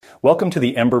Welcome to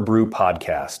the Ember Brew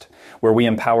podcast, where we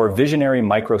empower visionary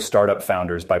micro startup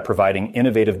founders by providing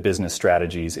innovative business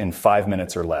strategies in 5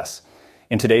 minutes or less.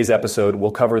 In today's episode,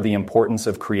 we'll cover the importance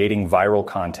of creating viral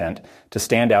content to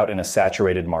stand out in a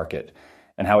saturated market,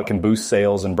 and how it can boost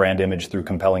sales and brand image through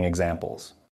compelling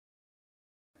examples.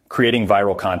 Creating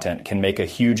viral content can make a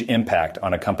huge impact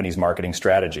on a company's marketing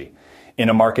strategy. In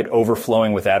a market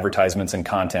overflowing with advertisements and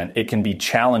content, it can be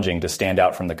challenging to stand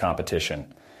out from the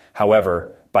competition.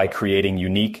 However, by creating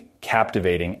unique,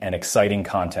 captivating, and exciting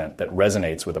content that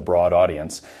resonates with a broad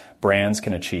audience, brands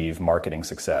can achieve marketing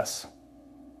success.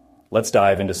 Let's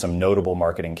dive into some notable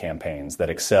marketing campaigns that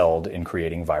excelled in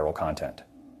creating viral content.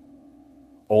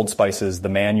 Old Spice's The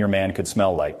Man Your Man Could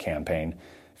Smell Like campaign,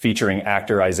 featuring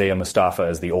actor Isaiah Mustafa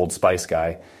as the Old Spice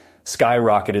guy,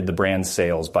 skyrocketed the brand's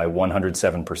sales by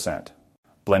 107%.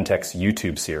 Blendtec's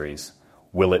YouTube series,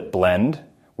 Will It Blend?,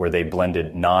 where they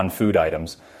blended non-food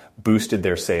items, boosted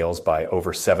their sales by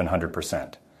over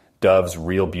 700%. Dove's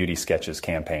Real Beauty Sketches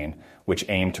campaign, which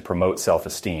aimed to promote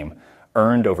self-esteem,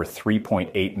 earned over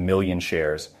 3.8 million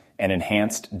shares and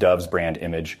enhanced Dove's brand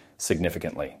image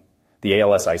significantly. The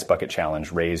ALS Ice Bucket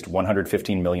Challenge raised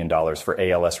 $115 million for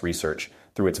ALS research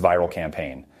through its viral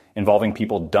campaign, involving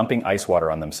people dumping ice water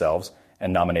on themselves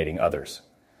and nominating others.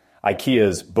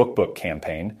 IKEA's BookBook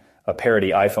campaign, a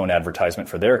parody iPhone advertisement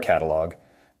for their catalog,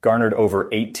 garnered over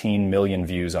 18 million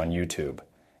views on YouTube.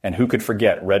 And who could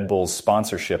forget Red Bull's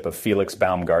sponsorship of Felix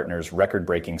Baumgartner's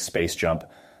record-breaking space jump,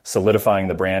 solidifying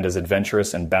the brand as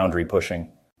adventurous and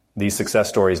boundary-pushing? These success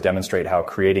stories demonstrate how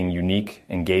creating unique,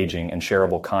 engaging, and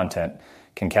shareable content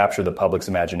can capture the public's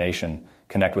imagination,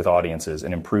 connect with audiences,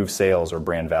 and improve sales or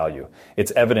brand value.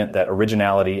 It's evident that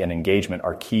originality and engagement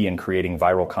are key in creating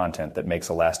viral content that makes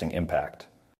a lasting impact.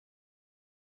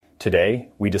 Today,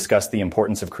 we discuss the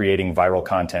importance of creating viral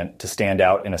content to stand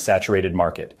out in a saturated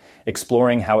market,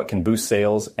 exploring how it can boost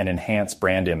sales and enhance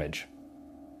brand image.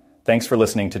 Thanks for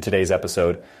listening to today's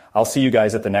episode. I'll see you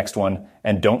guys at the next one,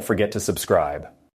 and don't forget to subscribe.